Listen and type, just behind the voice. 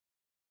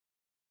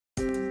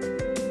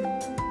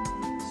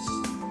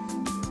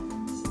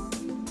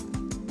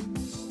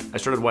I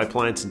started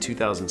Wipliance in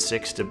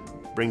 2006 to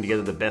bring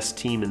together the best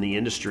team in the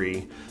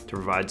industry to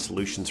provide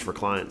solutions for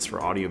clients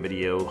for audio,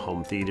 video,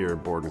 home theater,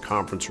 board and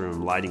conference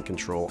room, lighting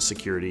control,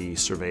 security,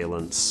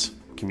 surveillance,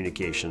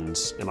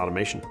 communications, and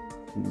automation.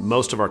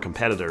 Most of our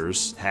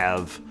competitors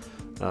have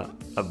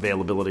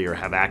availability or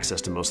have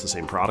access to most of the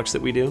same products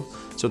that we do.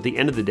 So at the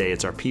end of the day,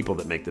 it's our people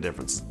that make the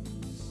difference.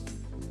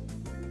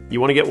 You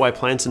want to get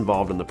Wipliance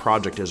involved in the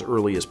project as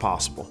early as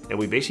possible. And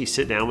we basically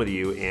sit down with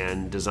you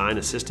and design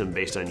a system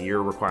based on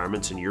your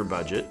requirements and your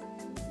budget.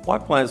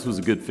 Wipliance was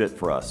a good fit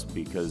for us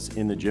because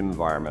in the gym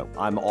environment,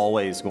 I'm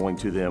always going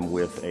to them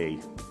with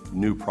a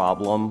new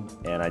problem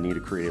and I need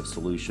a creative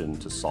solution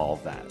to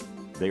solve that.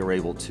 They were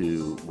able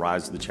to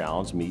rise to the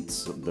challenge, meet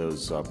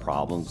those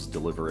problems,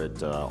 deliver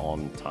it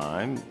on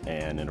time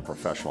and in a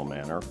professional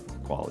manner,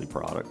 quality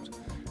product,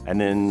 and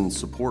then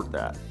support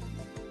that.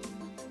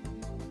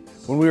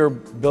 When we were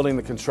building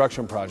the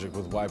construction project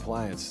with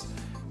Wipliance,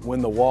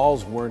 when the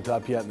walls weren't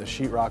up yet and the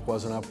sheetrock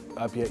wasn't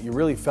up yet, you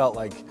really felt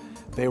like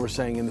they were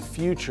saying, in the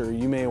future,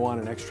 you may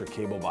want an extra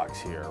cable box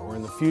here, or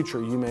in the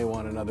future, you may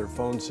want another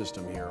phone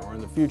system here, or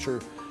in the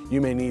future, you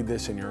may need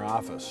this in your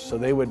office. So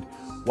they would,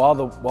 while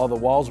the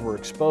walls were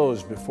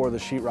exposed before the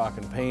sheetrock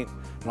and paint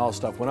and all the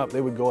stuff went up,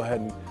 they would go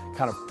ahead and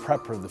kind of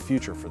prep for the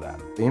future for that.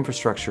 The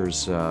infrastructure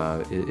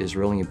is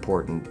really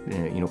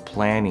important,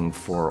 planning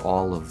for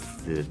all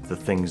of the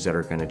things that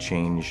are going to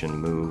change and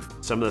move.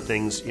 Some of the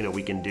things,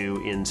 we can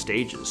do in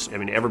stages. I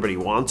mean, everybody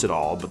wants it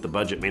all, but the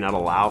budget may not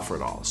allow for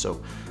it all.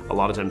 So a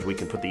lot of times we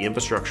can put the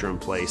infrastructure in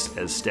place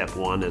as step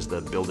one as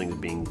the building is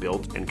being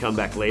built and come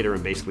back later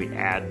and basically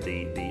add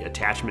the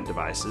attachment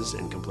devices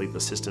and complete the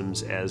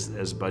systems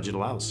as budget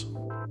allows.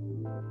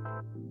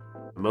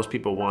 Most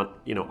people want,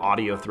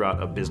 audio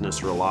throughout a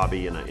business or a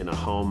lobby in a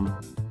home.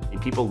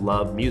 And people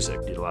love music.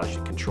 It allows you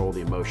to control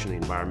the emotion of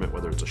the environment,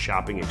 whether it's a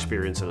shopping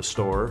experience in a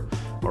store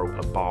or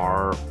a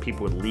bar.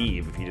 People would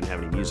leave if you didn't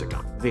have any music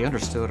on. They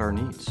understood our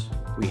needs.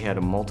 We had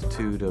a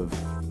multitude of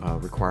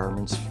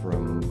requirements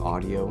from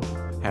audio,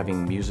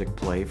 having music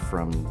play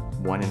from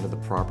one end of the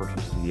property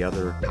to the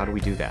other. How do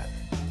we do that?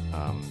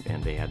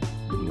 And they had,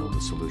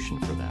 the solution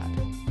for that.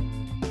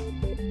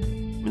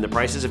 The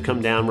prices have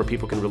come down where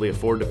people can really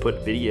afford to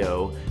put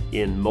video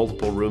in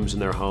multiple rooms in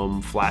their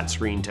home, flat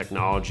screen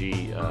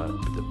technology.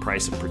 The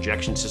price of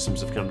projection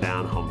systems have come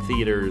down, home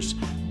theaters,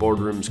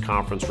 boardrooms,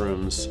 conference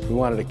rooms. We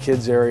wanted a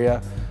kids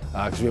area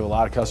because we have a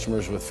lot of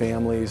customers with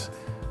families.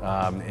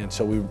 And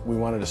so we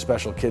wanted a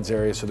special kids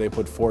area, so they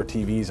put 4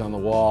 TVs on the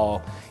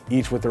wall,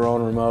 each with their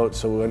own remote,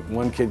 so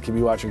one kid could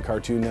be watching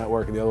Cartoon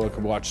Network and the other one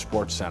could watch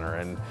Sports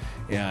Center.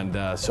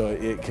 And so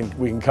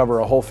we can cover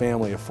a whole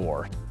family of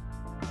 4.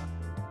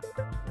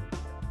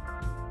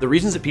 The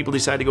reasons that people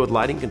decide to go with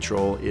lighting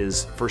control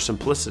is for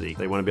simplicity.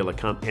 They want to be able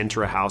to come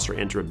enter a house or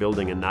enter a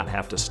building and not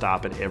have to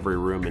stop at every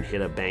room and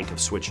hit a bank of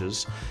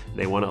switches.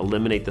 They want to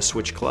eliminate the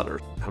switch clutter.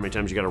 How many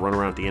times you got to run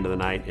around at the end of the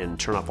night and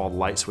turn off all the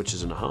light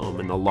switches in a home?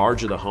 And the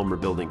larger the home or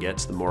building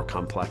gets, the more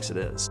complex it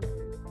is.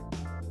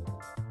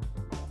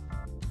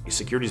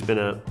 Security's been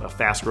a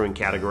fast-growing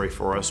category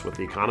for us with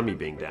the economy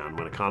being down.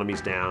 When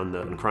economy's down,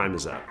 then crime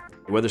is up.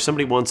 Whether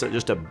somebody wants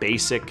just a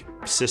basic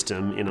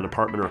system in an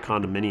apartment or a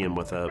condominium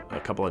with a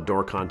couple of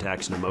door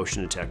contacts and a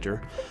motion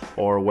detector,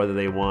 or whether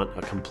they want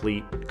a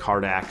complete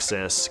card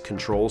access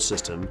control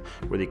system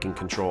where they can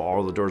control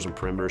all the doors and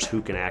perimeters, who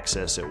can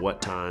access at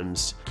what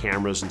times,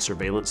 cameras and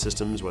surveillance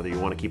systems, whether you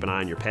want to keep an eye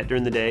on your pet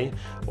during the day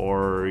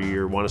or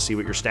you want to see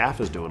what your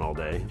staff is doing all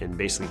day and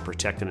basically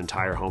protect an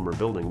entire home or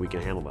building, we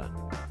can handle that.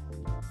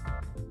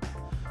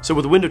 So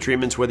with window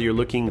treatments, whether you're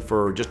looking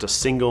for just a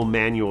single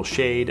manual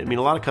shade,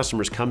 a lot of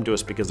customers come to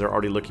us because they're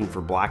already looking for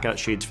blackout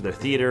shades for their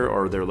theater,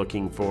 or they're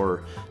looking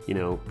for,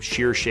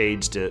 sheer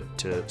shades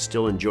to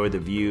still enjoy the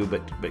view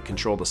but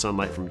control the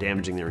sunlight from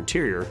damaging their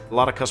interior. A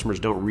lot of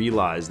customers don't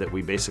realize that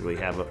we basically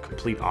have a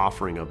complete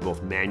offering of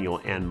both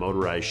manual and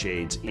motorized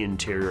shades,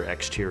 interior,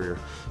 exterior.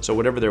 So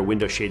whatever their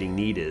window shading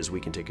need is,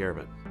 we can take care of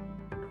it.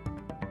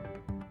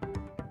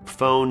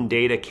 Phone,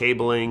 data,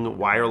 cabling,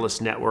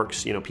 wireless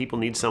networks. People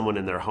need someone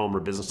in their home or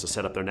business to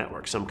set up their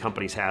network. Some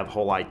companies have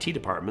whole IT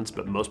departments,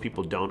 but most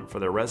people don't for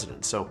their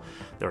residents. So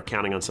they're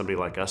counting on somebody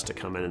like us to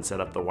come in and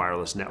set up the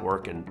wireless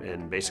network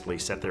and basically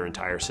set their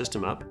entire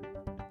system up.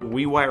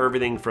 We wire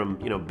everything from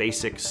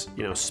basics,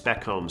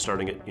 spec homes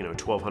starting at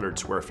 1,200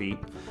 square feet,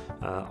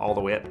 all the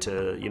way up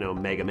to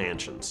mega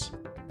mansions.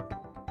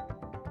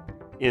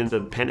 In the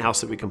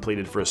penthouse that we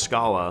completed for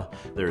Scala,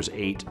 there's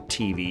 8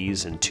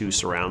 TVs and 2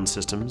 surround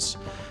systems.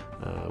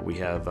 We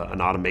have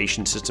an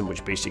automation system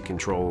which basically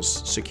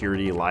controls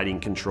security, lighting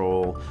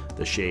control,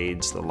 the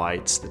shades, the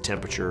lights, the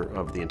temperature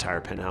of the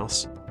entire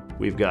penthouse.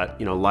 We've got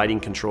lighting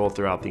control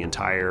throughout the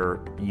entire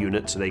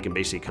unit, so they can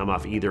basically come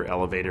off either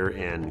elevator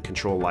and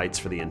control lights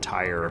for the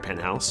entire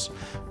penthouse.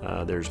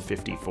 There's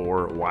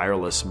 54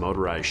 wireless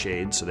motorized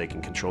shades, so they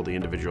can control the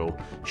individual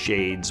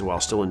shades while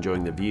still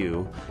enjoying the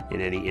view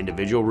in any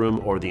individual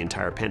room or the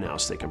entire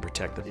penthouse. They can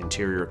protect the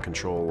interior,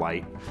 control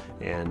light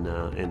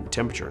and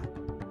temperature.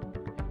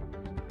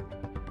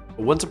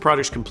 Once a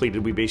project's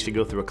completed, we basically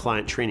go through a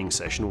client training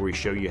session where we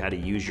show you how to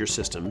use your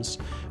systems.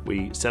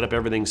 We set up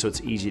everything so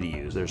it's easy to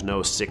use. There's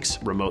no 6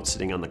 remotes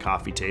sitting on the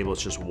coffee table.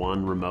 It's just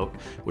one remote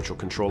which will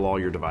control all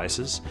your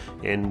devices.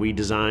 And we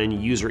design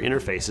user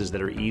interfaces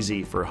that are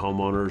easy for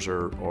homeowners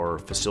or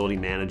facility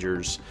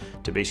managers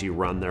to basically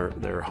run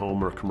their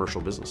home or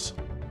commercial business.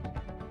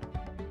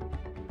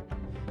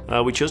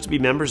 We chose to be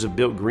members of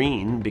Built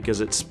Green because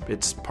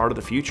it's part of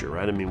the future,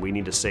 right? I mean, we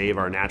need to save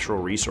our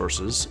natural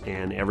resources,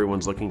 and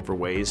everyone's looking for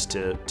ways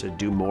to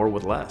do more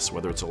with less,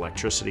 whether it's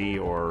electricity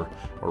or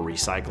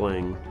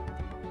recycling,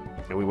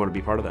 and we want to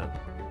be part of that.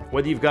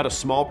 Whether you've got a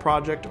small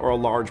project or a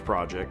large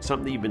project,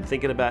 something that you've been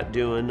thinking about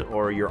doing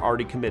or you're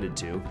already committed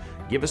to,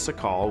 give us a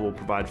call. We'll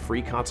provide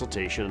free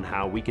consultation on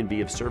how we can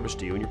be of service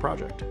to you in your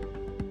project.